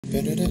Hello,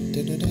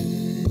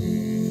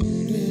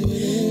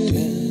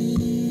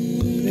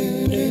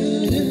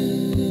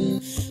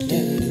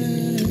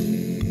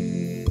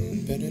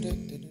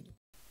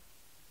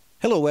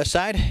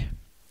 Westside.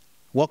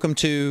 Welcome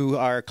to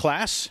our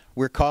class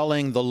we're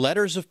calling The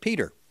Letters of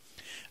Peter.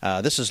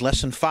 This is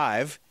Lesson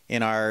 5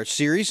 in our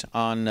series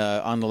on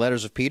the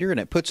Letters of Peter, and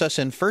it puts us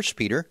in 1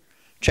 Peter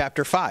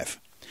chapter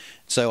 5.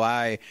 So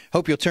I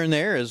hope you'll turn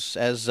there as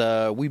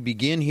we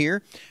begin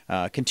here,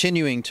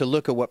 continuing to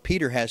look at what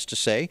Peter has to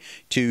say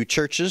to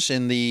churches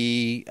in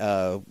the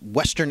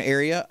western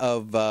area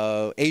of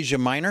Asia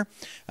Minor,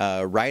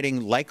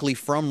 writing likely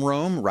from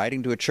Rome,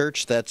 writing to a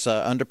church that's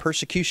under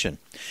persecution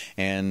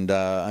and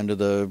under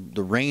the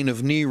reign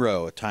of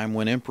Nero, a time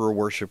when emperor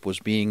worship was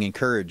being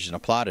encouraged and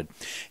applauded.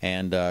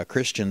 And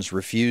Christians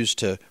refused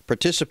to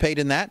participate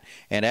in that,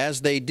 and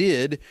as they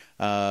did,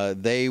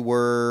 they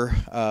were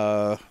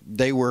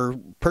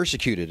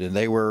persecuted, and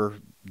they were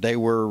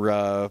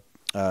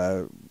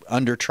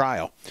under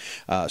trial.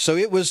 So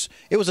it was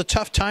a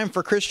tough time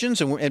for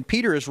Christians, and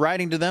Peter is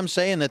writing to them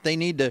saying that they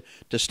need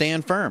to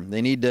stand firm.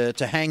 They need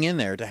to hang in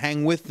there, to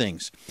hang with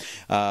things,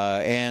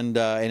 and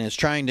is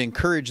trying to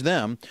encourage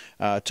them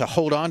to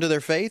hold on to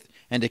their faith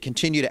and to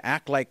continue to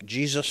act like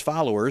Jesus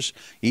followers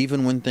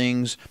even when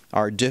things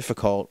are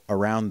difficult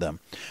around them.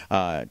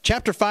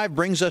 Chapter 5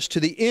 brings us to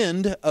the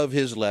end of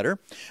his letter,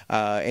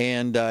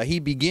 and he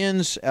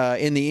begins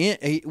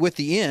with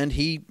the end.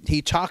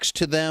 He talks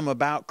to them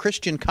about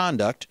Christian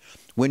conduct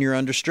when you're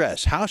under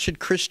stress. How should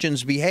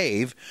Christians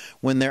behave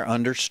when they're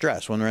under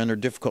stress, when they're under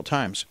difficult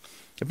times?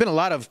 There have been a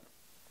lot of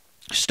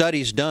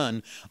studies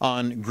done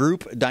on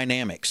group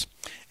dynamics,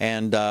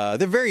 and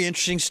they're very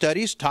interesting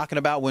studies talking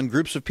about when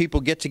groups of people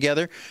get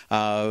together.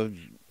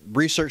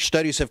 Research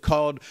studies have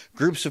called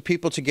groups of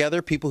people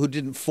together, people who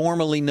didn't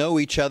formally know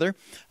each other.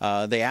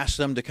 They asked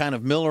them to kind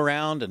of mill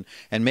around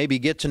and maybe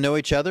get to know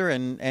each other,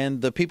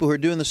 and the people who are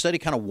doing the study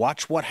kind of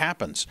watch what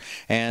happens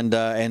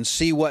and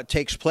see what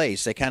takes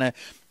place. They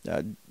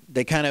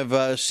kind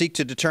of seek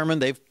to determine,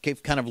 they've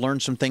kind of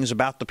learned some things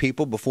about the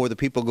people before the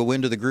people go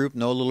into the group,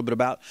 know a little bit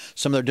about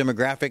some of their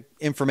demographic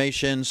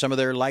information, some of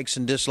their likes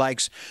and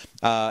dislikes.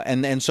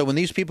 And so when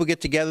these people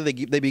get together,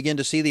 they begin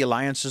to see the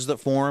alliances that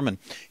form,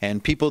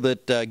 and people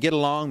that get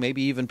along,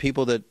 maybe even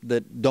people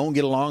that don't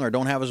get along or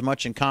don't have as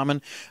much in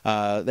common.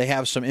 They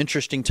have some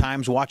interesting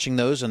times watching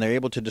those, and they're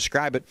able to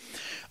describe it.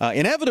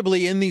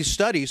 Inevitably, in these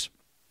studies,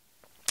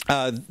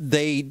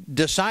 they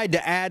decide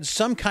to add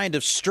some kind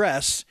of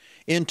stress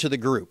into the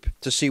group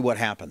to see what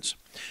happens.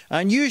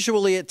 And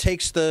usually it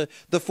takes the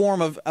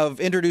form of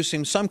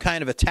introducing some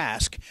kind of a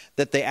task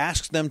that they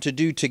ask them to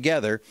do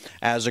together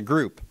as a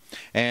group.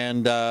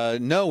 And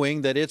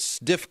knowing that it's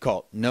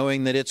difficult,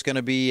 knowing that it's going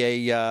to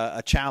be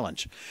a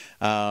challenge.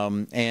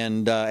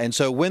 And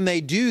so when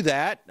they do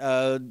that,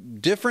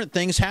 different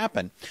things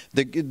happen.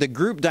 The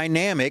group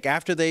dynamic,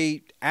 after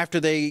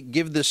they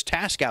give this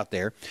task out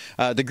there,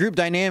 the group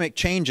dynamic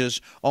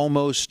changes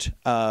almost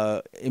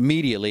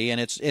immediately, and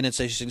it's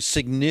a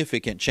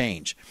significant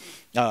change.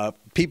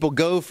 People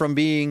go from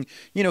being,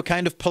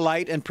 kind of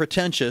polite and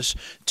pretentious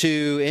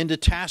into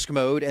task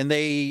mode, and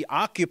they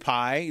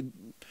occupy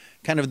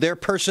kind of their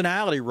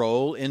personality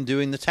role in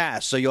doing the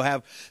task. So you'll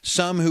have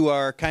some who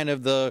are kind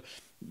of the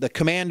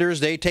commanders.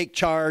 They take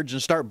charge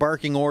and start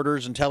barking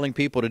orders and telling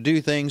people to do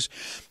things.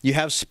 You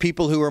have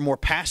people who are more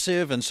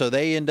passive, and so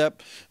they end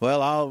up,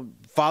 well, I'll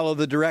follow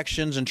the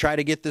directions and try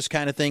to get this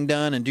kind of thing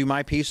done and do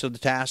my piece of the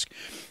task.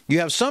 You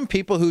have some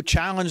people who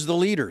challenge the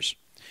leaders.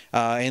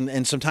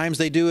 And sometimes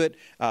they do it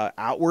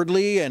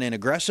outwardly and in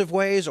aggressive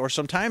ways, or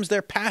sometimes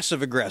they're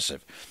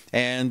passive-aggressive,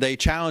 and they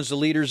challenge the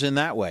leaders in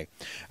that way.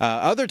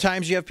 Other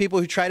times you have people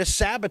who try to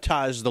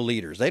sabotage the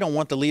leaders. They don't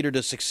want the leader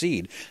to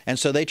succeed, and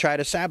so they try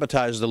to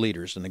sabotage the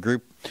leaders. And the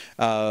group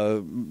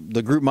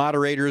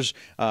moderators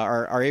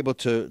are able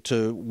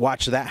to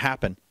watch that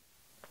happen.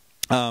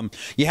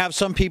 You have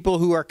some people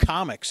who are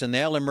comics, and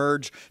they'll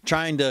emerge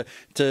trying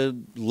to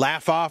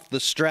laugh off the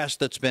stress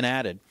that's been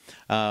added.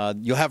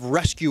 You'll have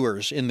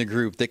rescuers in the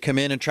group that come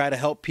in and try to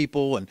help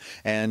people and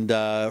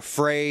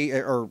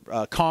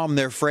calm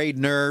their frayed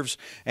nerves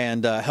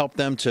and help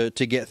them to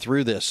get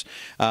through this.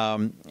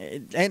 And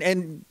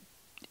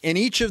in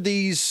each of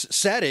these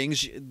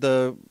settings,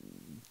 the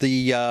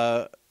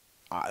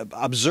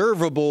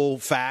observable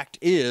fact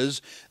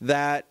is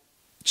that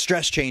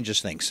stress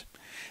changes things.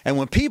 And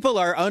when people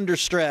are under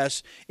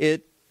stress,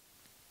 it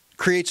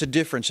creates a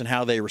difference in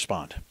how they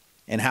respond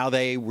and how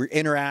they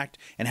interact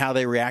and how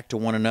they react to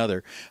one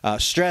another.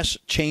 Stress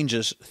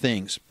changes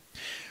things.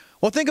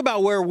 Well, think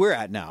about where we're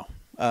at now.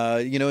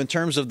 In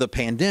terms of the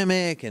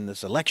pandemic and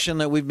this election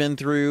that we've been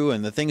through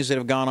and the things that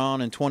have gone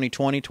on in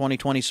 2020.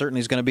 2020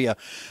 certainly is going to be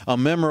a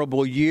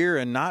memorable year,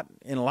 and not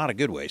in a lot of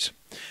good ways.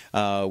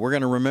 We're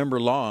going to remember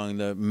long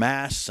the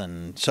masks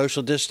and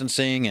social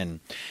distancing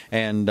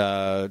and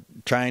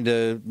trying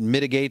to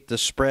mitigate the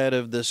spread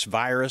of this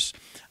virus.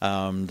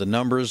 The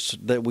numbers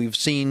that we've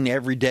seen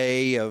every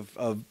day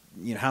of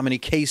how many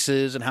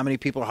cases and how many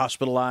people are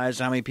hospitalized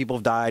and how many people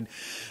have died.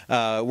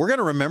 We're going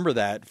to remember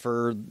that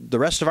for the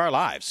rest of our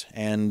lives,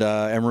 and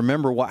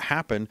remember what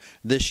happened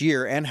this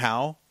year and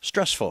how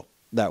stressful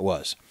that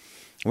was.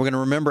 We're going to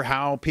remember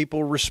how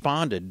people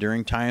responded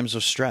during times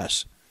of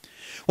stress.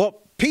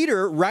 Well,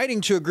 Peter,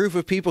 writing to a group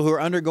of people who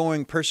are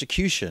undergoing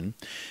persecution,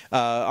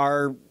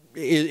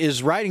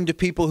 is writing to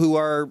people who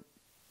are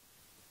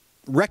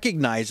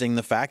recognizing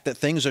the fact that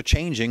things are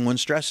changing when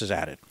stress is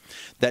added,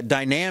 that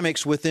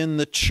dynamics within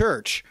the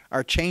church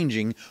are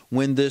changing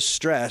when this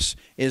stress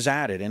is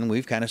added. And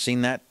we've kind of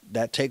seen that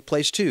take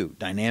place too.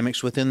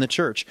 Dynamics within the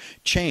church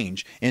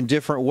change in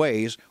different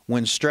ways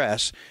when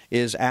stress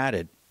is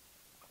added.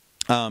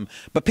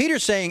 But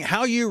Peter's saying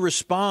how you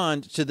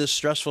respond to this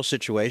stressful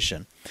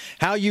situation,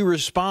 how you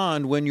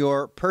respond when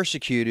you're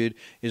persecuted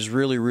is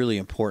really, really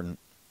important.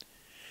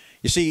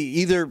 You see,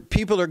 either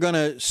people are going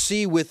to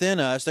see within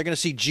us, they're going to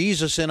see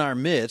Jesus in our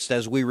midst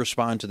as we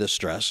respond to this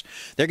stress.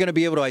 They're going to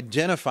be able to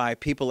identify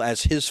people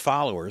as his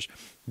followers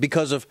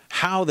because of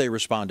how they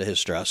respond to his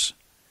stress.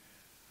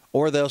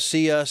 Or they'll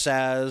see us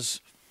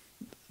as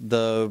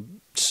the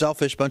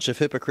selfish bunch of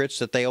hypocrites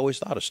that they always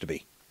thought us to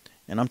be.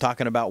 And I'm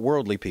talking about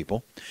worldly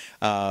people.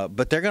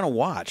 But they're going to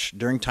watch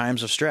during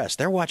times of stress.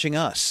 They're watching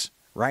us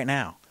right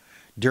now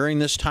during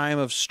this time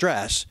of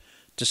stress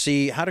to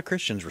see how do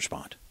Christians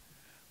respond.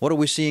 What are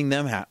we seeing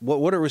them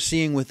what are we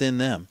seeing within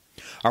them?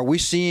 Are we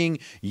seeing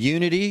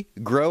unity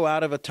grow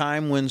out of a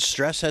time when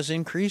stress has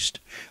increased?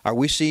 Are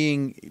we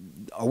seeing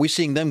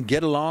them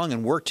get along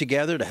and work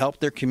together to help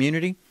their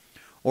community?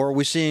 Or are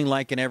we seeing,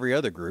 like in every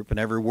other group, in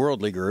every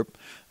worldly group,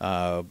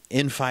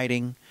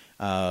 infighting,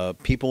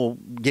 people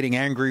getting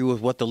angry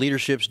with what the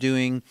leadership's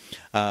doing,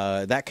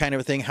 that kind of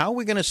a thing? How are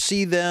we going to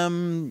see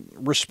them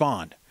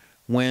respond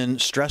when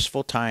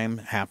stressful time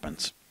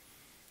happens?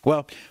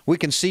 Well, we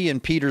can see in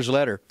Peter's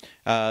letter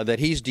that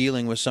he's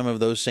dealing with some of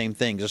those same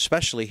things,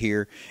 especially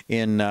here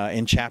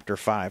in chapter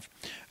 5,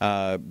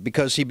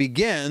 because he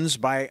begins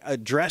by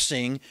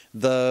addressing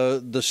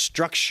the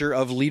structure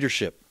of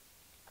leadership.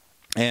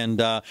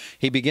 And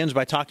he begins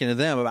by talking to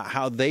them about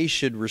how they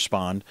should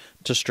respond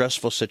to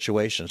stressful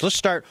situations. Let's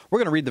start. We're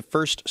going to read the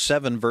first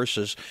 7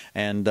 verses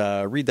and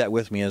read that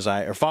with me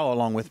or follow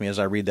along with me as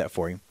I read that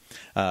for you.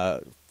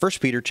 1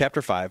 Peter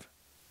chapter 5,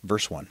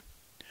 verse 1.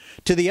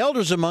 To the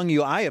elders among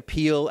you I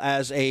appeal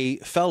as a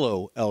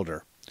fellow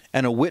elder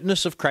and a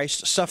witness of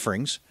Christ's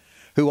sufferings,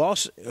 who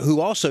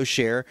also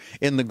share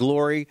in the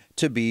glory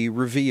to be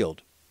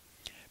revealed.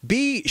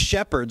 Be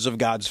shepherds of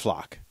God's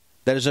flock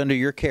that is under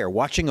your care,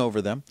 watching over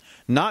them,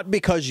 not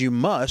because you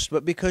must,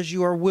 but because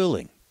you are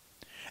willing,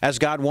 as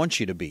God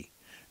wants you to be,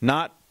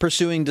 not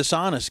pursuing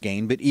dishonest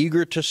gain, but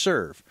eager to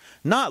serve,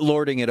 not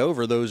lording it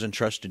over those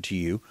entrusted to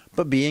you,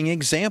 but being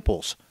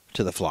examples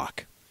to the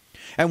flock.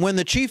 And when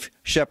the chief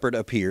shepherd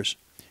appears,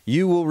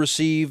 you will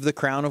receive the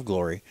crown of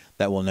glory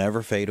that will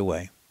never fade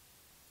away.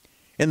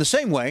 In the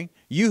same way,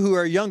 you who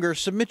are younger,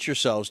 submit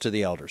yourselves to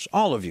the elders.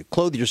 All of you,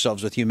 clothe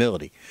yourselves with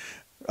humility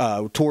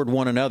toward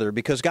one another,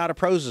 because God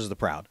opposes the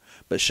proud,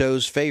 but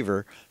shows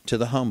favor to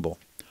the humble.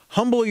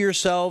 Humble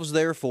yourselves,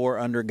 therefore,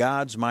 under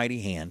God's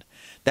mighty hand,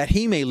 that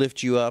he may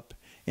lift you up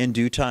in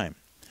due time.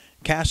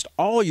 Cast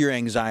all your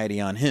anxiety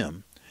on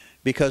him,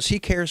 because he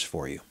cares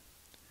for you.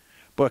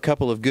 But a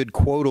couple of good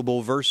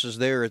quotable verses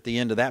there at the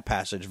end of that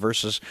passage,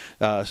 verses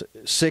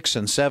 6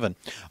 and 7,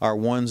 are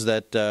ones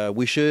that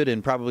we should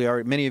and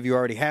probably many of you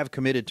already have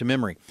committed to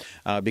memory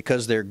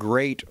because they're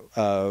great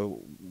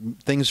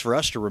things for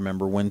us to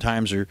remember when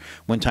times are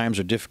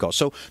difficult.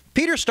 So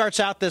Peter starts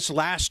out this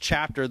last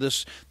chapter,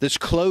 this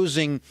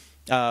closing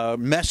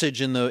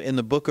message in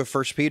the book of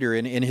 1 Peter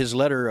in his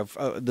letter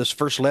of this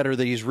first letter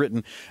that he's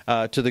written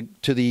to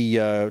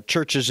the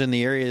churches in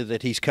the area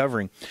that he's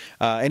covering,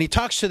 and he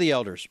talks to the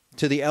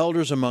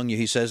elders among you,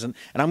 he says, and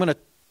I'm going to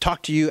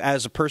talk to you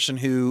as a person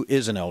who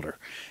is an elder.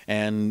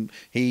 And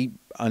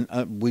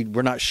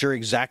we're not sure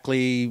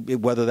exactly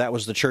whether that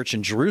was the church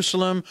in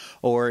Jerusalem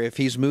or if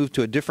he's moved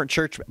to a different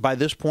church by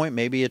this point,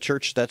 maybe a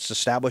church that's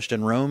established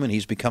in Rome and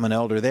he's become an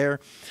elder there.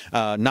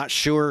 Not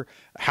sure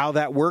how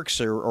that works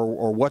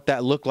or what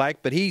that looked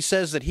like, but he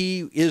says that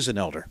he is an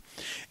elder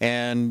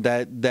and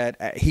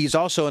that he's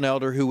also an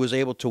elder who was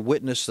able to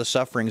witness the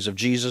sufferings of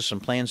Jesus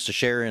and plans to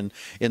share in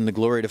the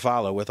glory to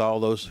follow with all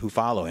those who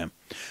follow him.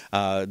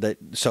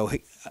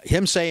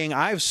 Him saying,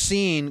 I've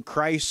seen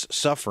Christ's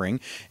suffering,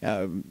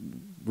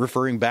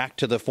 referring back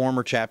to the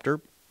former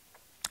chapter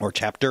or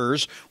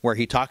chapters where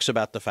he talks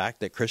about the fact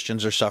that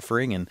Christians are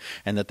suffering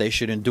and that they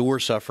should endure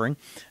suffering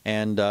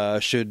and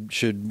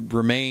should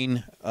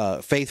remain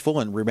faithful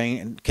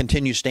and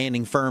continue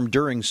standing firm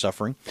during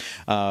suffering.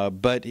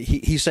 But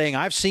he's saying,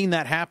 I've seen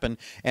that happen,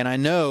 and I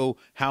know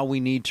how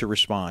we need to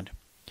respond.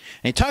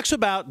 And he talks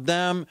about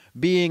them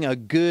being a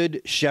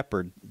good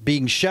shepherd,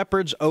 being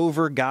shepherds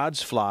over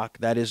God's flock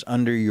that is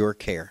under your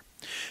care.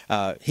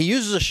 He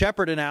uses a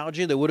shepherd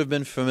analogy that would have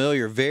been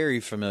familiar, very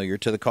familiar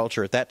to the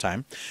culture at that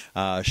time.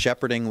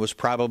 Shepherding was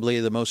probably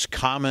the most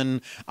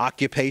common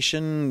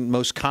occupation,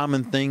 most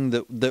common thing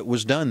that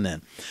was done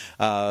then.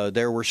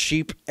 There were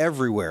sheep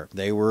everywhere.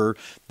 They were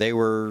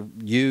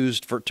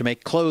used to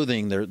make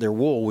clothing. Their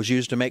wool was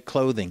used to make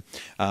clothing.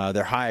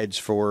 Their hides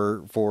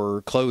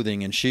for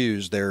clothing and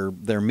shoes. Their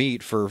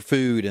meat for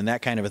food and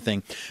that kind of a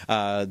thing.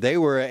 They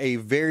were a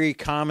very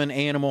common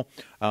animal.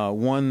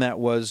 One that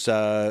was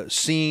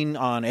seen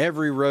on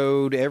every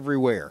road,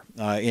 everywhere,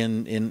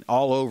 in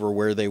all over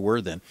where they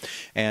were then,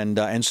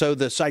 and so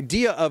this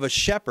idea of a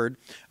shepherd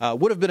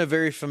would have been a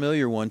very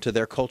familiar one to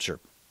their culture.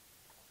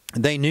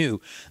 They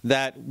knew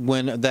that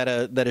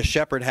that a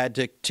shepherd had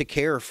to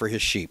care for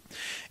his sheep,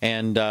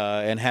 and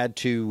had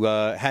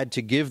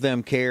to give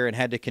them care and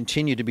had to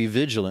continue to be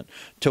vigilant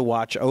to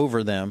watch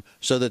over them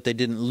so that they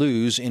didn't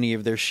lose any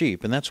of their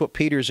sheep. And that's what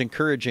Peter's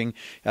encouraging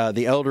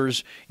the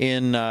elders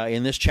in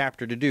this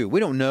chapter to do. We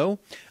don't know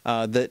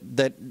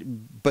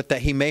but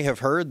that he may have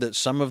heard that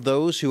some of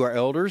those who are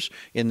elders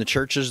in the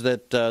churches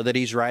that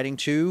he's writing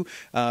to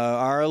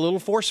are a little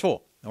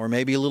forceful, or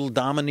maybe a little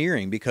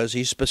domineering, because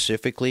he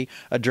specifically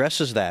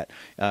addresses that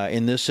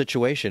in this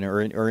situation,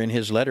 or in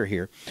his letter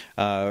here.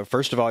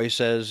 First of all, he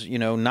says,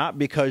 not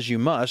because you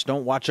must,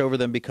 don't watch over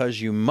them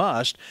because you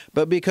must,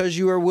 but because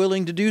you are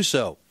willing to do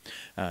so.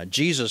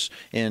 Jesus,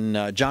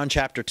 in John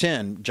chapter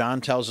 10,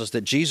 John tells us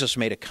that Jesus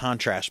made a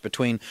contrast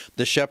between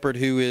the shepherd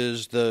who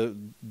is the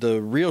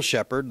real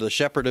shepherd, the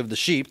shepherd of the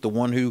sheep, the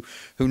one who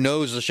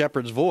knows the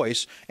shepherd's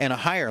voice, and a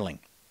hireling.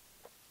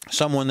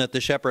 Someone that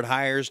the shepherd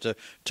hires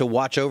to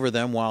watch over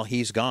them while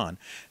he's gone.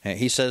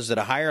 He says that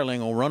a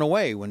hireling will run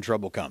away when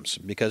trouble comes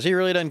because he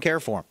really doesn't care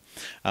for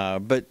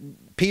him. But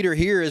Peter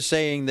here is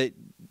saying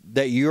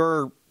that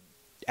your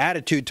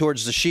attitude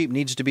towards the sheep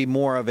needs to be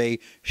more of a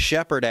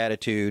shepherd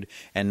attitude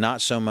and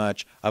not so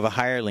much of a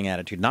hireling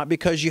attitude. Not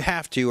because you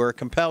have to or are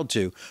compelled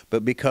to,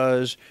 but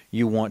because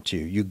you want to,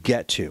 you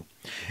get to.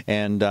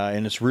 And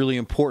it's really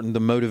important. The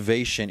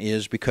motivation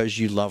is because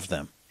you love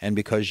them and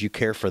because you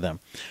care for them,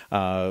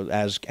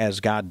 as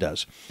God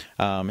does.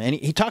 And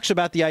he talks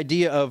about the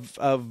idea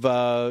of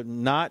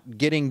not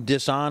getting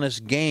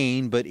dishonest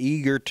gain, but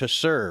eager to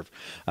serve,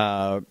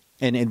 and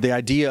the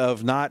idea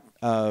of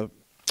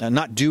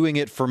not doing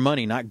it for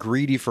money, not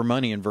greedy for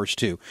money in verse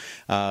 2.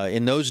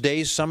 In those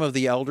days, some of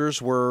the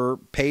elders were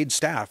paid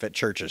staff at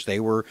churches.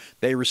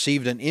 They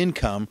received an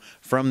income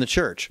from the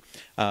church.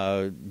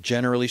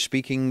 Generally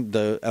speaking,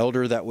 the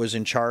elder that was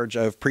in charge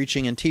of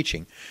preaching and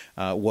teaching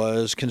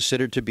was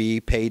considered to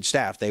be paid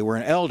staff. They were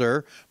an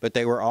elder, but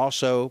they were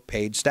also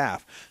paid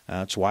staff.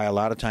 That's why a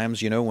lot of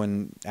times,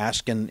 when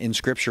asking in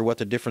Scripture what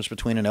the difference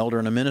between an elder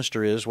and a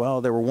minister is, well,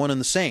 they were one and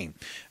the same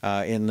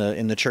in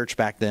the church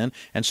back then,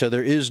 and so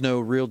there is no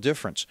real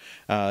difference.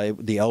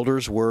 The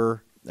elders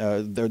were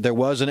there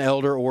was an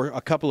elder or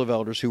a couple of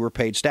elders who were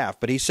paid staff,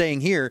 but he's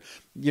saying here,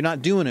 you're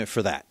not doing it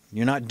for that.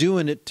 You're not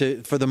doing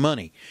it for the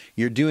money.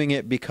 You're doing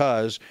it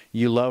because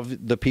you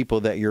love the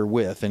people that you're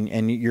with,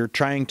 and you're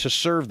trying to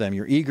serve them.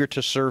 You're eager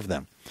to serve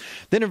them.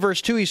 Then in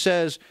verse 2 he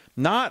says,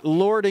 not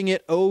lording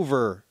it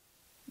over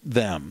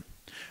them.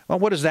 Well,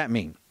 what does that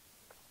mean?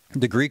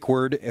 The Greek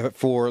word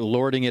for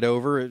lording it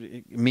over,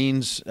 it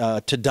means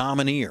to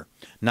domineer,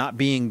 not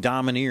being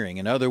domineering.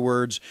 In other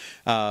words,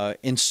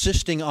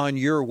 insisting on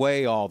your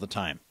way all the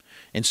time,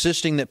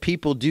 insisting that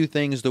people do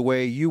things the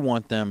way you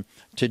want them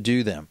to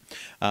do them.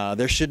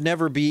 There should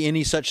never be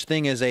any such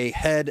thing as a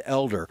head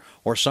elder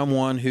or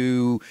someone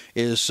who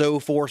is so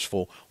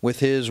forceful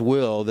with his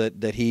will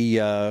that he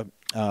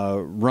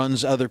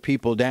runs other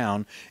people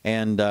down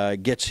and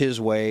gets his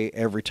way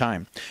every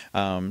time.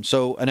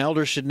 So an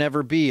elder should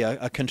never be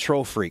a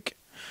control freak.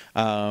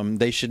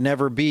 They should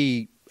never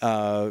be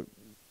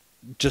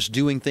just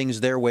doing things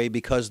their way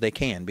because they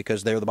can,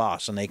 because they're the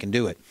boss and they can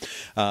do it.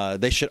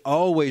 They should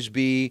always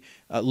be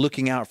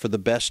looking out for the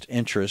best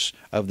interests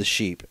of the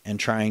sheep and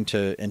trying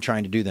to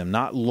do them,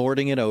 not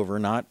lording it over,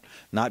 not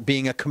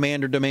being a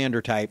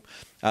commander-demander type,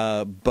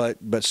 but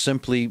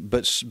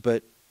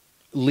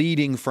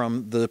leading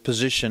from the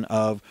position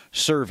of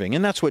serving.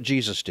 And that's what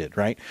Jesus did,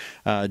 right?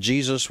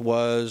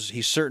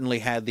 He certainly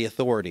had the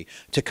authority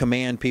to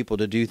command people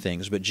to do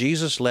things, but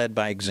Jesus led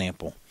by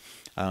example.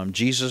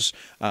 Jesus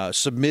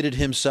submitted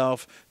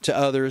himself to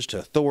others, to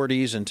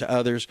authorities, and to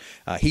others.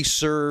 He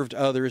served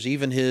others,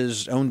 even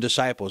his own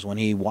disciples, when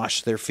he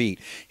washed their feet.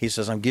 He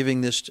says, I'm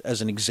giving this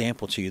as an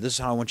example to you. This is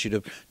how I want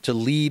you to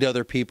lead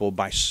other people,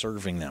 by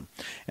serving them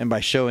and by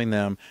showing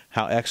them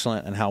how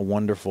excellent and how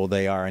wonderful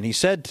they are. And he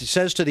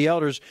says to the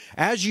elders,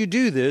 as you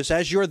do this,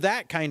 as you're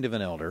that kind of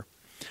an elder,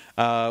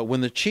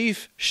 when the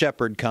chief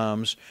shepherd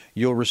comes,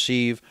 you'll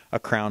receive a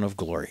crown of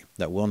glory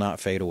that will not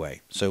fade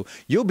away. So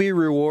you'll be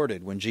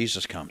rewarded when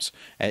Jesus comes,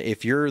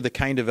 if you're the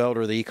kind of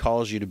elder that he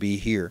calls you to be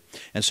here.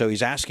 And so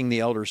he's asking the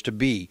elders to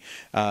be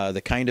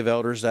the kind of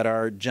elders that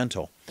are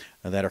gentle,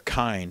 that are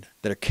kind,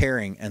 that are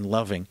caring and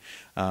loving,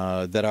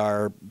 that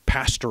are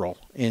pastoral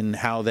in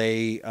how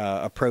they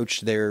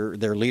approach their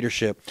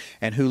leadership,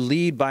 and who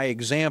lead by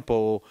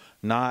example,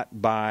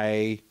 not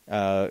by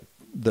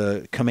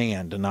the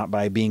command, and not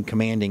by being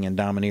commanding and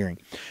domineering.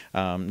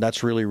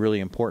 That's really, really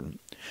important.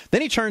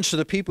 Then he turns to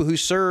the people who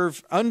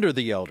serve under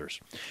the elders.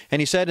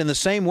 And he said, in the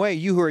same way,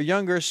 you who are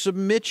younger,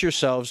 submit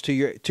yourselves to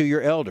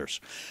your elders.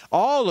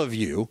 All of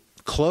you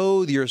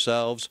clothe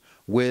yourselves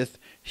with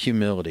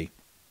humility.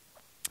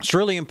 It's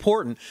really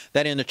important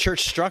that in the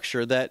church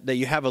structure that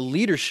you have a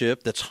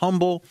leadership that's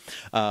humble,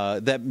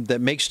 that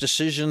makes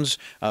decisions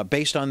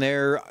based on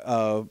their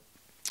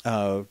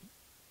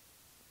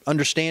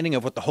understanding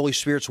of what the Holy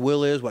Spirit's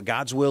will is, what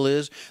God's will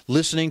is,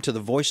 listening to the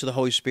voice of the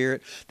Holy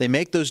Spirit. They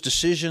make those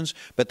decisions,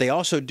 but they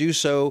also do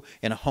so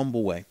in a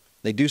humble way.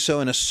 They do so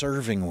in a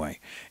serving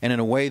way, and in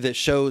a way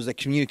that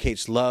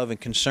communicates love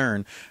and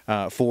concern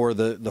for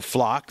the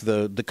flock,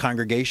 the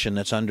congregation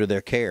that's under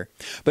their care.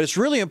 But it's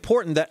really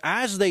important that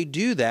as they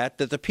do that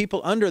the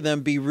people under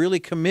them be really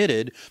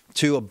committed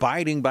to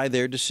abiding by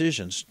their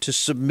decisions, to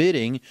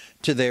submitting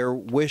to their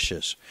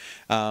wishes.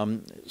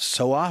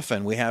 So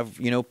often we have,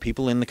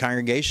 people in the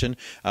congregation,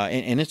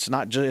 and it's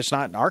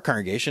not our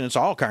congregation, it's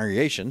all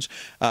congregations,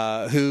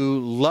 who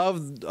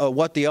love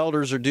what the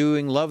elders are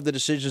doing, love the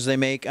decisions they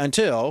make,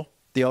 until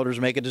the elders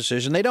make a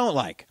decision they don't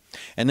like,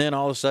 and then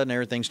all of a sudden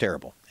everything's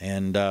terrible,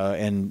 and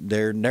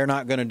they're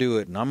not going to do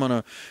it, and I'm going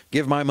to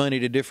give my money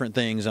to different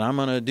things, and I'm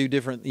going to do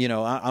different,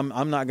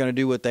 I'm not going to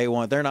do what they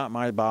want. They're not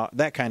my boss,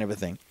 that kind of a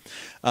thing.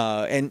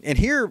 And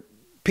here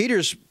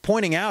Peter's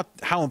pointing out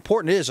how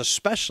important it is,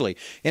 especially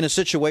in a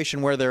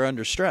situation where they're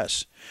under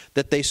stress,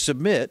 that they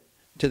submit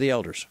to the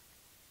elders.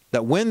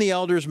 That when the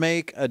elders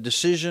make a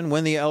decision,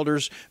 when the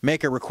elders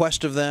make a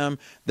request of them,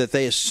 that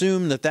they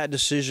assume that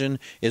decision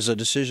is a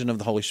decision of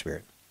the Holy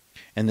Spirit,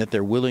 and that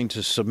they're willing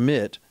to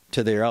submit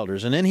to their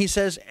elders. And then he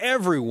says,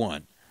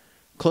 everyone,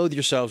 clothe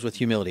yourselves with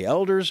humility.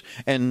 Elders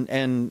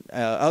and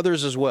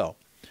others as well.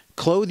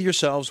 Clothe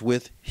yourselves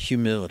with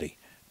humility,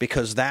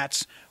 because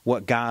that's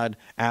what God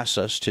asks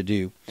us to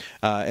do.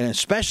 And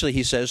especially,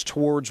 he says,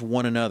 towards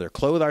one another.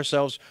 Clothe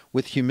ourselves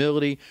with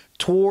humility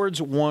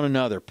towards one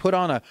another. Put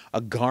on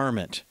a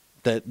garment.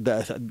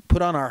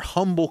 Put on our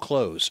humble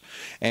clothes,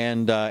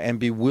 and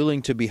be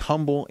willing to be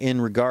humble in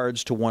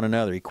regards to one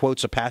another. He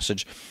quotes a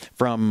passage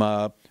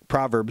from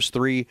Proverbs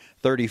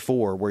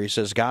 3:34, where he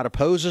says, God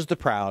opposes the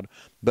proud,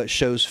 but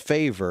shows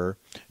favor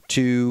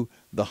to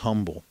the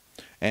humble.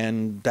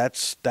 And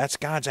that's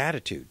God's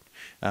attitude.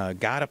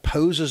 God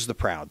opposes the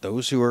proud,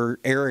 those who are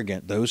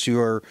arrogant, those who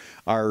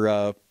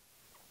are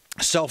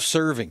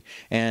self-serving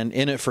and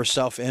in it for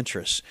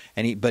self-interest.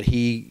 But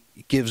he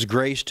gives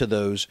grace to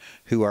those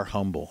who are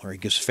humble, or he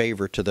gives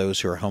favor to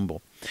those who are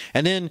humble.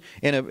 And then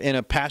in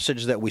a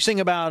passage that we sing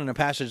about, in a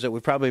passage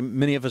that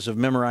many of us have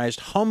memorized,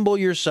 humble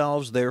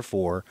yourselves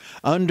therefore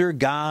under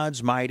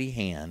God's mighty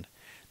hand,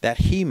 that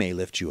he may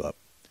lift you up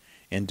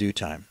in due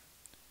time.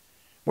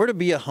 We're to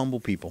be a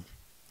humble people.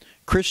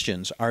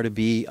 Christians are to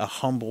be a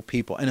humble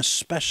people, and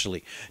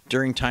especially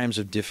during times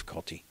of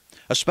difficulty.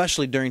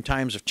 Especially during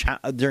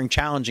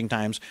challenging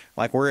times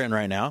like we're in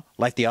right now,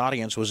 like the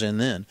audience was in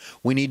then.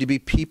 We need to be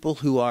people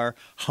who are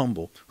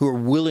humble, who are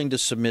willing to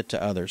submit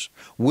to others,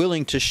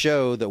 willing to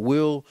show that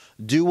we'll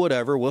do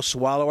whatever, we'll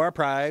swallow our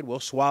pride, we'll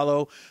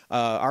swallow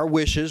our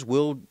wishes,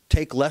 we'll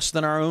take less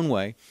than our own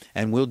way,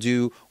 and we'll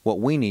do what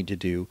we need to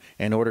do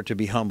in order to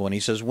be humble. And he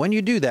says, when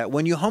you do that,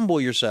 when you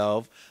humble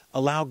yourself,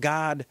 allow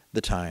God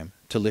the time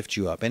to lift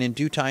you up, and in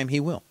due time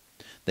he will.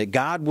 That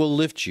God will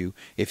lift you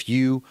if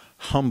you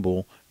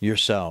humble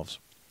yourselves.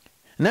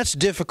 And that's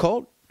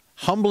difficult.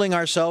 Humbling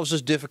ourselves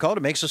is difficult.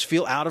 It makes us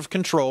feel out of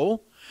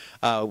control.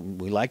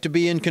 We like to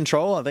be in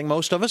control. I think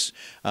most of us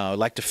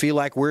like to feel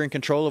like we're in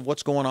control of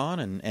what's going on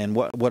and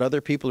what other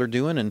people are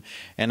doing.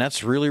 And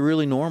that's really,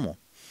 really normal.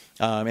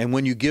 And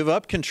when you give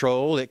up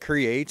control, it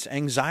creates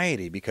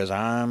anxiety, because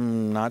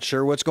I'm not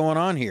sure what's going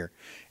on here.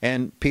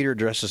 And Peter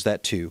addresses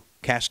that too.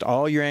 Cast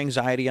all your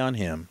anxiety on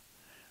him,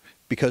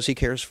 because he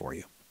cares for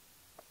you.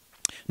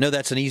 No,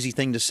 that's an easy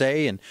thing to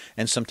say, and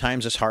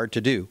sometimes it's hard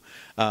to do.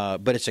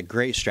 But it's a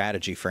great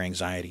strategy for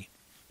anxiety.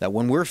 That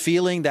when we're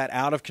feeling that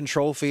out of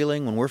control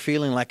feeling, when we're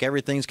feeling like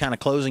everything's kind of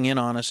closing in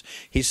on us,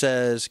 he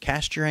says,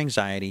 cast your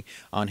anxiety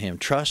on him.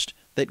 Trust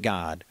that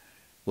God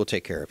will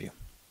take care of you.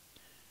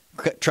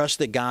 Trust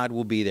that God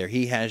will be there.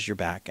 He has your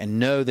back. And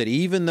know that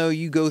even though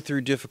you go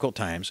through difficult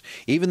times,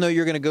 even though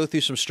you're going to go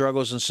through some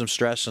struggles and some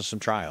stress and some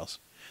trials,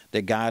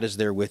 that God is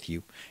there with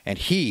you, and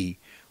he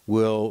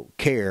will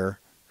care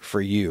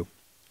for you.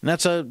 And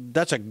that's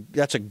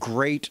a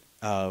great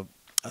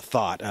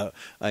thought,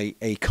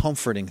 a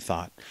comforting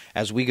thought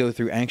as we go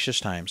through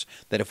anxious times,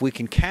 that if we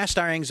can cast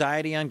our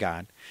anxiety on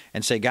God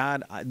and say,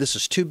 God, this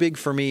is too big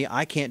for me.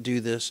 I can't do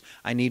this.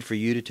 I need for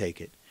you to take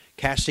it.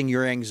 Casting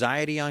your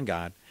anxiety on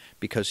God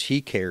because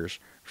he cares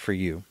for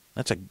you.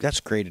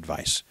 That's great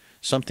advice.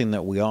 Something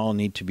that we all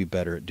need to be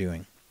better at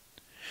doing.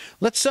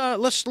 Let's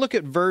look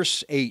at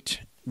verse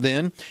 8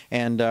 then,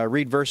 and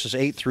read verses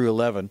 8 through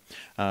 11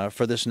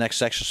 for this next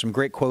section. Some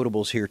great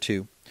quotables here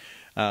too.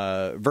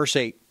 Verse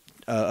 8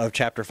 of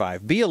chapter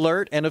 5. Be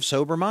alert and of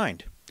sober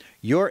mind.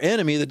 Your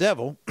enemy, the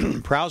devil,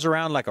 prowls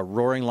around like a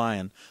roaring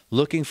lion,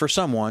 looking for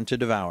someone to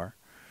devour.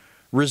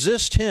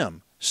 Resist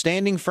him,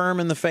 standing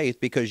firm in the faith,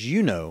 because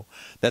you know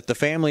that the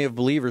family of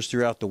believers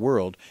throughout the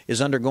world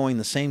is undergoing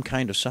the same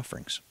kind of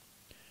sufferings.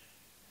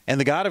 And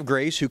the God of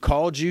grace, who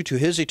called you to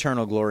his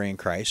eternal glory in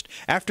Christ,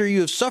 after you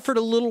have suffered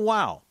a little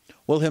while,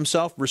 will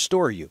himself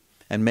restore you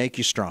and make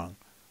you strong,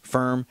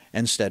 firm,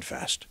 and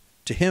steadfast.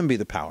 To him be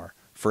the power,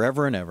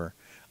 forever and ever.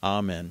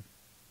 Amen.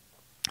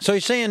 So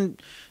he's saying,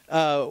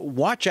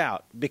 watch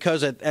out,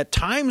 because at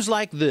times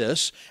like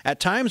this, at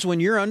times when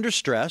you're under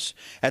stress,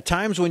 at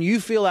times when you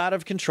feel out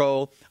of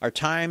control, are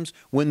times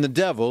when the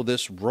devil,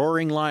 this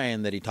roaring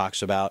lion that he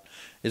talks about,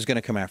 is going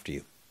to come after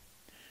you.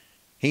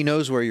 He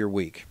knows where you're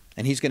weak,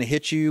 and he's going to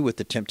hit you with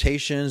the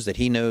temptations that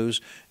he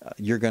knows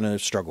you're going to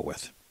struggle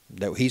with.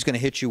 That he's going to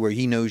hit you where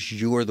he knows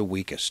you're the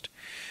weakest.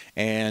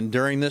 And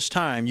during this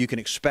time, you can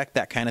expect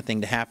that kind of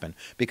thing to happen,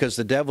 because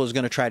the devil is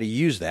going to try to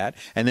use that.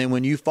 And then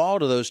when you fall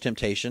to those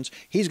temptations,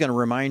 he's going to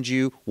remind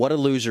you what a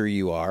loser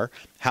you are,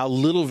 how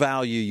little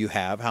value you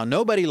have, how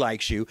nobody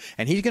likes you.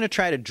 And he's going to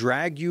try to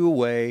drag you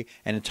away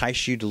and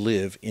entice you to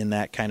live in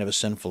that kind of a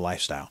sinful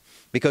lifestyle.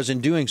 Because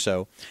in doing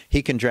so,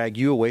 he can drag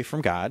you away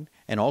from God.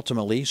 And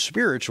ultimately,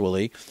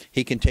 spiritually,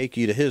 he can take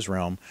you to his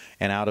realm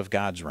and out of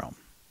God's realm.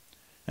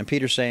 And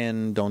Peter's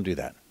saying, don't do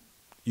that.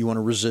 You want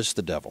to resist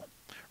the devil.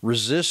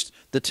 Resist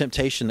the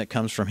temptation that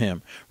comes from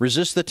him.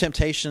 Resist the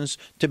temptations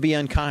to be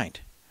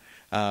unkind.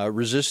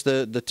 Resist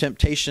the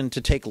temptation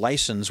to take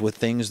license with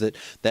things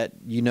that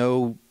you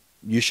know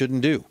you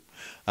shouldn't do.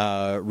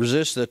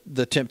 Resist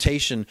the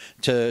temptation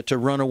to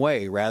run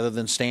away rather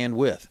than stand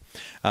with.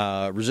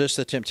 Resist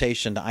the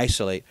temptation to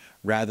isolate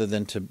rather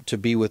than to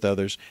be with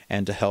others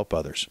and to help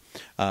others.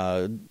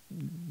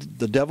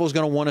 The devil's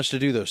going to want us to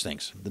do those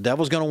things. The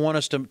devil's going to want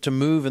us to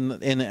move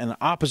in an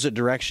opposite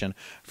direction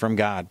from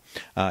God.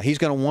 He's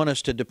going to want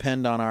us to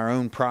depend on our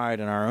own pride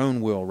and our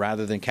own will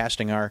rather than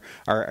casting our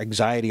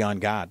anxiety on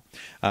God.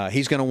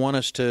 He's going to want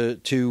us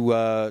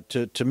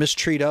to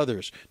mistreat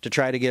others, to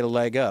try to get a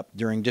leg up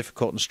during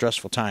difficult and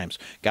stressful times.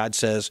 God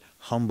says,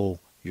 humble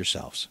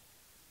yourselves.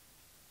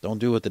 Don't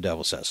do what the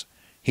devil says.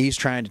 He's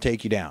trying to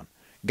take you down.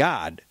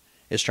 God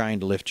is trying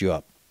to lift you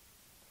up.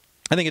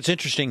 I think it's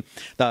interesting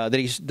that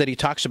he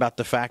talks about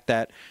the fact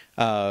that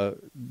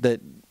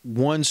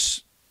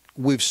once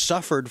we've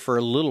suffered for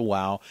a little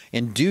while,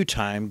 in due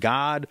time,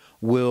 God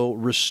will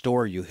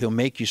restore you. He'll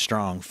make you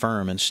strong,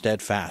 firm, and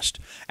steadfast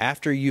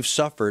after you've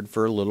suffered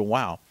for a little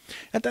while.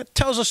 And that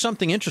tells us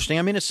something interesting.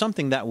 I mean, it's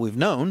something that we've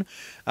known.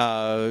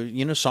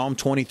 Psalm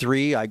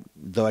 23,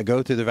 though I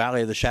go through the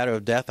valley of the shadow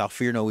of death, I'll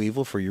fear no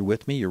evil, for you're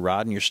with me. Your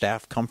rod and your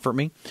staff comfort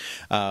me.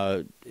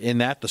 In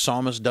that, the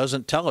psalmist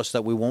doesn't tell us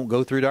that we won't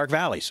go through dark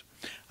valleys.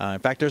 In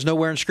fact, there's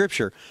nowhere in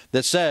Scripture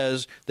that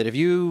says that if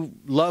you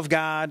love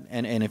God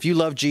and if you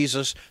love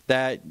Jesus,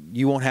 that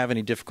you won't have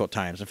any difficult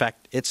times. In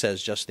fact, it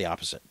says just the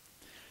opposite.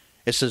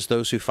 It says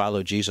those who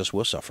follow Jesus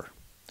will suffer.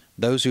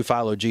 Those who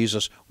follow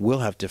Jesus will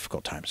have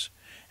difficult times.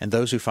 And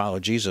those who follow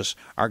Jesus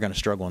are going to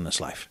struggle in this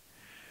life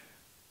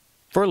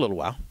for a little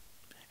while.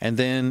 And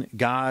then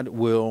God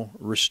will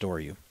restore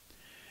you.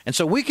 And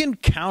so we can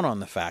count on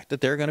the fact that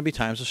there are going to be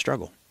times of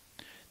struggle.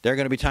 There are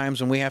going to be times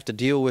when we have to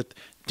deal with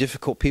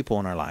difficult people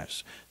in our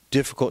lives,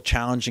 difficult,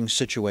 challenging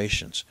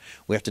situations.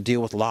 We have to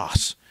deal with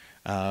loss.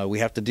 We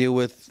have to deal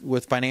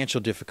with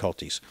financial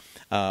difficulties.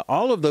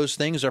 All of those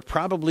things are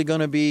probably going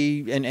to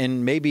be,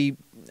 and maybe,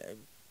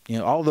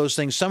 all of those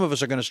things some of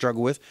us are going to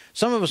struggle with.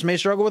 Some of us may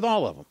struggle with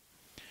all of them.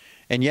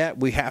 And yet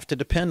we have to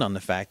depend on the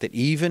fact that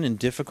even in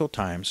difficult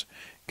times,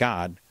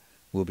 God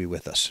will be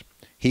with us.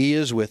 He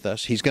is with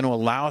us. He's going to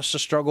allow us to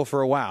struggle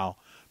for a while,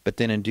 but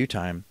then in due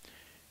time,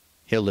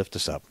 he'll lift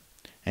us up.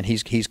 And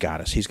he's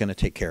got us. He's going to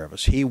take care of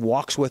us. He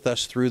walks with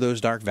us through those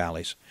dark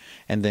valleys,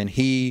 and then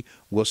he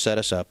will set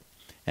us up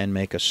and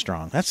make us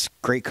strong. That's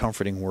great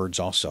comforting words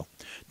also.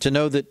 To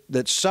know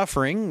that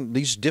suffering,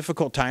 these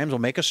difficult times will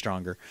make us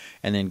stronger,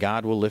 and then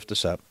God will lift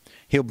us up.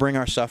 He'll bring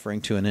our suffering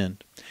to an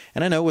end.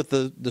 And I know with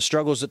the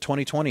struggles that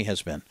 2020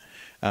 has been,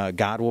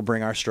 God will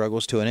bring our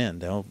struggles to an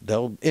end.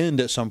 They'll end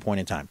at some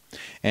point in time.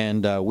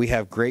 And we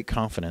have great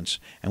confidence,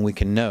 and we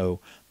can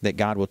know that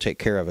God will take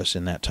care of us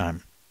in that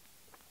time.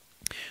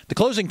 The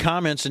closing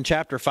comments in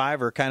chapter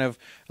 5 are kind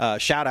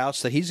of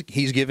shout-outs that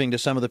he's giving to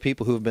some of the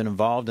people who have been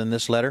involved in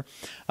this letter.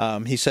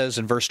 He says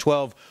in verse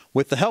 12,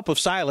 "With the help of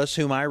Silas,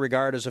 whom I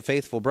regard as a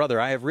faithful brother,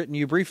 I have written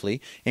you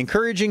briefly,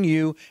 encouraging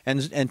you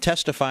and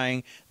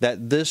testifying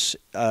that this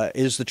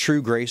is the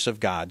true grace of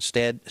God.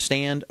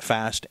 Stand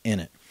fast in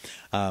it."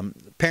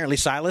 Apparently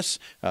Silas,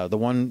 the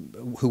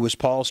one who was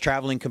Paul's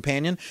traveling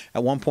companion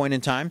at one point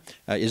in time,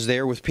 is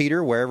there with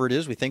Peter, wherever it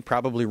is, we think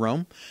probably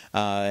Rome,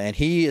 and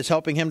he is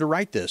helping him to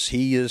write this.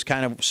 He is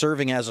kind of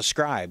serving as a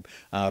scribe,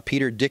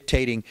 Peter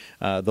dictating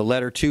the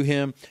letter to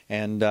him,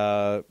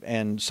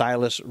 and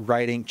Silas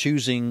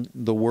choosing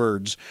the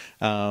words.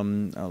 A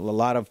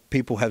lot of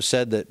people have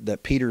said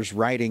that Peter's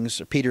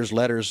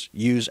letters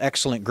use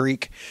excellent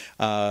Greek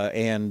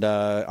and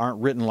aren't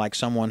written like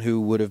someone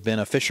who would have been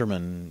a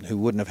fisherman, who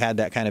wouldn't have had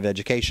that kind of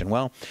education?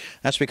 Well,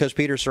 that's because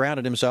Peter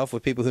surrounded himself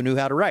with people who knew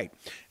how to write.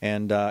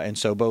 And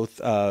so both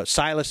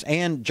Silas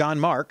and John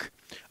Mark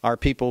are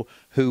people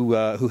who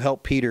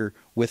help Peter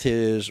with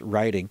his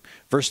writing.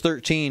 Verse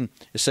 13,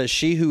 it says,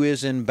 "She who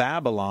is in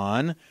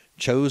Babylon,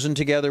 chosen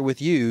together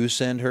with you,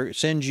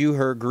 sends you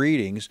her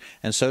greetings,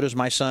 and so does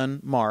my son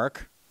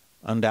Mark,"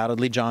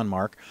 undoubtedly John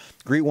Mark.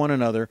 "Greet one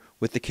another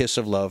with the kiss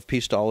of love.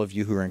 Peace to all of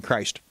you who are in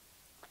Christ."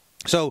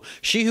 So,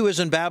 she who is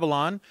in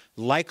Babylon,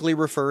 likely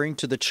referring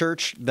to the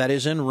church that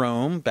is in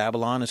Rome.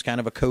 Babylon is kind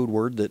of a code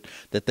word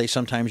that they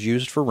sometimes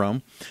used for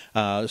Rome,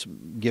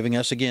 giving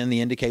us again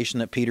the indication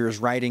that Peter is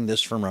writing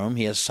this from Rome.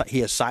 He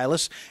has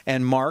Silas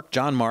and Mark,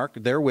 John Mark,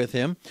 they're with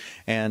him,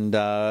 and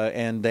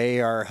they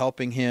are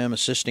helping him,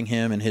 assisting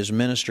him in his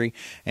ministry,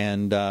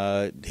 and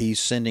he's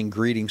sending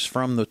greetings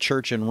from the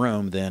church in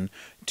Rome then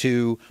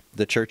to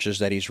the churches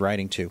that he's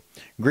writing to.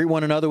 Greet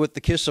one another with the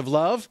kiss of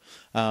love.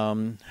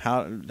 I've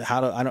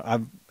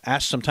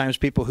asked sometimes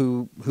people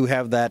who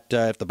have that,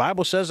 if the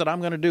Bible says it, I'm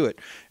going to do it,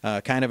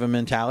 kind of a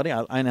mentality.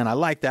 And I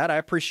like that. I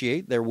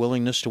appreciate their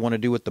willingness to want to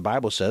do what the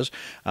Bible says.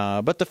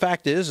 But the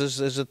fact is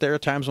that there are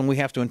times when we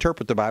have to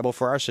interpret the Bible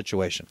for our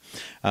situation.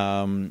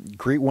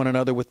 Greet one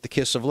another with the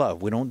kiss of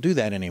love. We don't do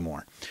that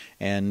anymore.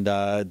 And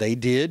they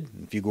did.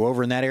 If you go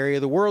over in that area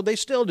of the world, they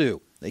still do.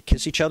 They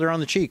kiss each other on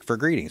the cheek for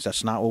greetings.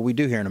 That's not what we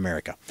do here in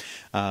America.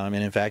 And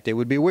in fact, it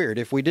would be weird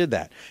if we did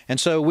that. And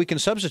so we can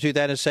substitute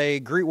that and say,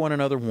 greet one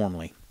another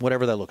warmly,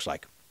 whatever that looks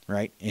like,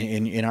 right?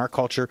 In our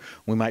culture,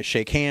 we might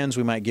shake hands,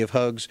 we might give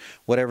hugs,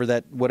 whatever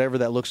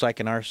that looks like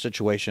in our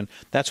situation.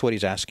 That's what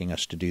he's asking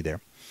us to do there.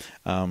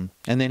 And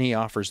then he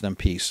offers them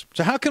peace.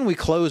 So how can we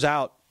close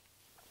out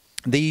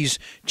these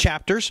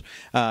chapters?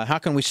 How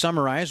can we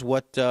summarize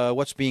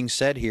what's being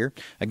said here?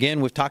 Again,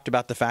 we've talked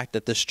about the fact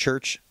that the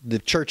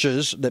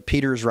churches that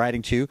Peter is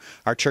writing to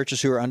are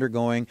churches who are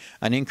undergoing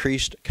an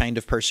increased kind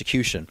of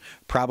persecution,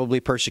 probably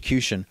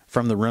persecution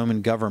from the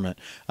Roman government,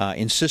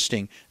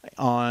 insisting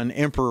on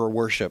emperor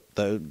worship,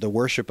 the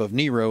worship of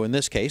Nero in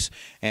this case,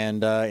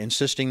 and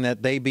insisting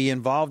that they be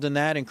involved in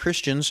that, and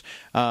Christians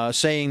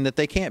saying that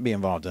they can't be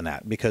involved in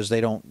that because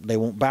they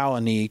won't bow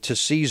a knee to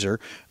Caesar.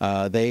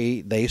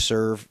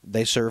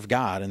 They serve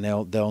God, and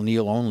they'll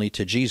kneel only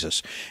to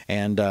Jesus,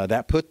 and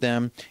that put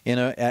them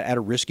at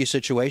a risky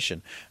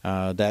situation.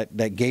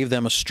 That gave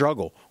them a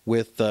struggle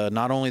with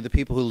not only the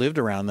people who lived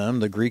around them,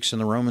 the Greeks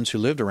and the Romans who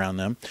lived around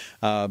them,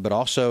 but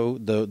also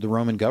the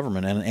Roman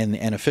government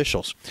and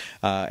officials.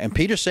 And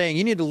Peter's saying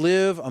you need to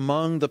live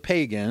among the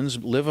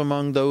pagans, live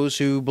among those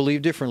who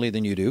believe differently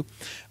than you do,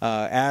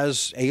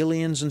 as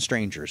aliens and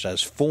strangers,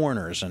 as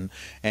foreigners,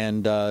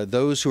 and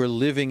those who are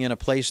living in a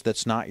place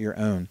that's not your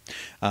own,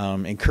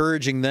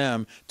 encouraging them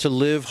to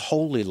live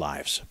holy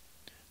lives.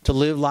 To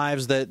live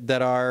lives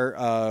that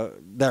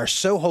are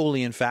so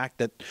holy, in fact,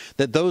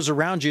 that those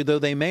around you, though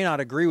they may not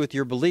agree with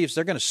your beliefs,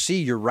 they're going to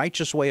see your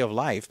righteous way of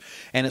life.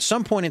 And at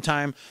some point in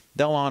time,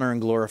 they'll honor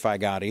and glorify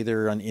God,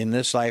 either in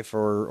this life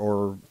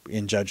or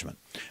in judgment,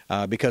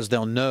 because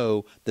they'll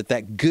know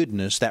that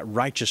goodness, that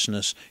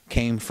righteousness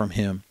came from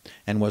Him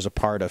and was a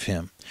part of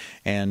Him.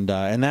 And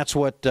that's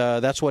what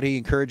he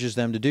encourages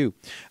them to do.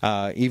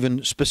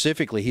 Even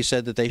specifically, he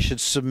said that they should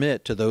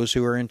submit to those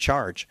who are in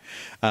charge,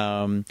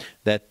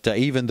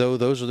 even though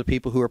those are the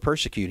people who are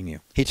persecuting you.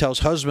 He tells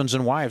husbands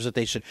and wives that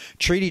they should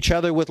treat each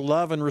other with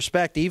love and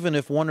respect, even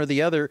if one or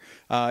the other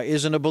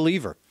isn't a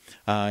believer.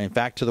 In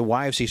fact, to the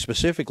wives, he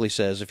specifically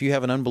says, if you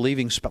have an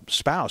unbelieving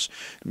spouse,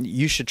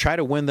 you should try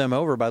to win them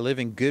over by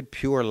living good,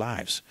 pure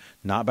lives,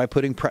 not by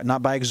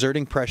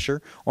exerting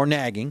pressure or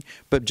nagging,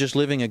 but just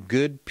living a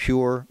good,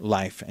 pure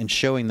life and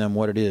showing them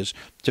what it is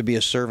to be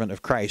a servant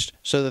of Christ,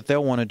 so that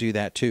they'll want to do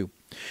that too.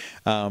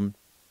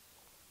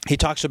 He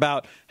talks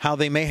about how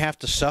they may have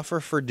to suffer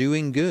for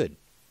doing good,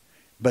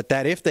 but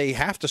that if they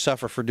have to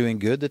suffer for doing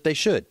good, that they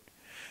should.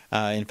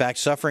 In fact,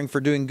 suffering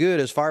for doing good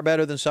is far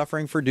better than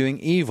suffering for doing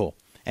evil.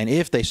 And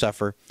if they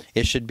suffer,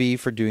 it should be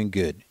for doing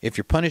good. If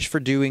you're punished for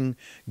doing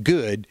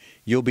good,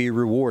 you'll be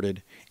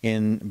rewarded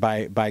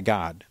by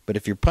God. But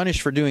if you're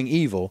punished for doing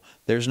evil,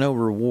 there's no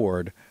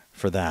reward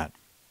for that.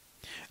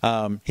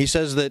 He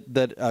says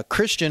that a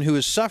Christian who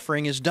is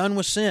suffering is done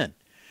with sin.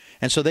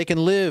 And so they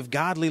can live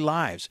godly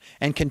lives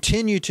and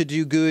continue to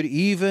do good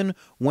even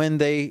when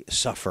they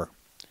suffer.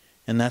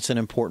 And that's an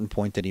important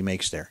point that he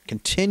makes there.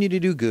 Continue to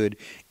do good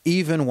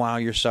even while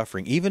you're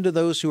suffering, even to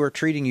those who are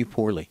treating you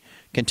poorly.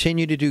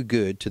 Continue to do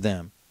good to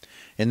them.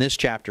 In this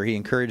chapter, he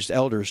encouraged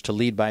elders to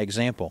lead by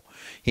example.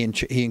 He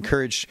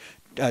encouraged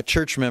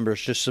church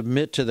members to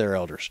submit to their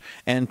elders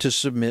and to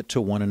submit to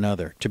one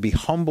another, to be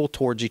humble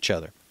towards each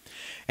other.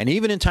 And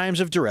even in times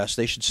of duress,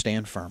 they should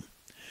stand firm,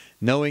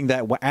 knowing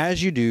that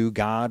as you do,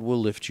 God will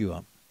lift you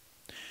up.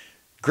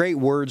 Great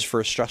words for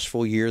a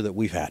stressful year that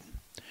we've had.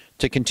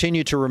 To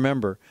continue to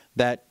remember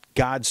that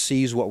God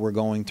sees what we're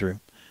going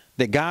through,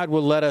 that God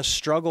will let us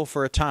struggle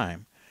for a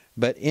time,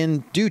 but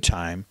in due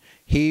time,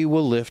 He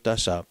will lift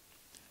us up.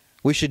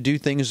 We should do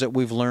things that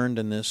we've learned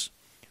in this.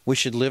 We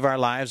should live our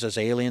lives as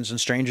aliens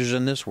and strangers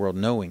in this world,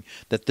 knowing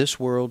that this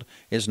world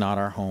is not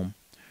our home.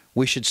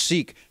 We should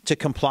seek to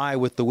comply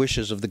with the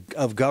wishes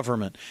of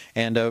government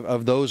and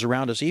of those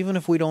around us, even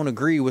if we don't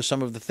agree with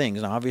some of the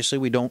things. Now, obviously,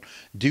 we don't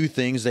do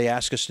things they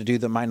ask us to do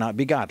that might not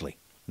be godly.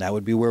 That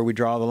would be where we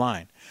draw the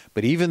line.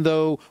 But even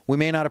though we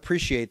may not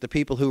appreciate the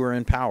people who are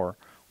in power,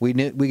 we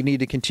need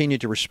to continue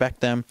to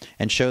respect them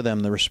and show them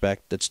the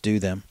respect that's due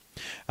them.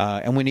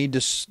 And we need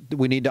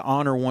to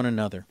honor one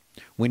another.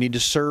 We need to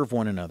serve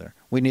one another.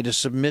 We need to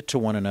submit to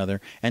one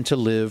another and to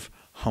live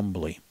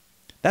humbly.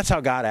 That's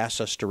how God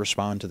asks us to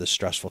respond to this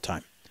stressful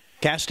time.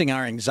 Casting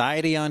our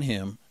anxiety on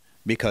Him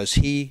because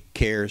He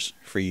cares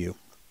for you.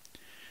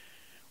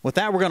 With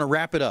that, we're going to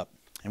wrap it up.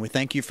 And we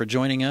thank you for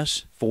joining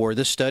us for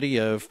this study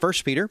of 1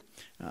 Peter.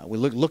 We're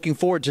looking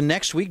forward to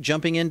next week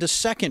jumping into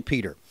 2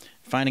 Peter,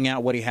 finding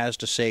out what he has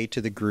to say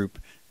to the group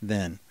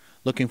then.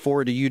 Looking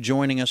forward to you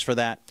joining us for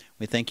that.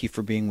 We thank you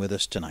for being with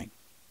us tonight.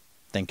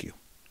 Thank you.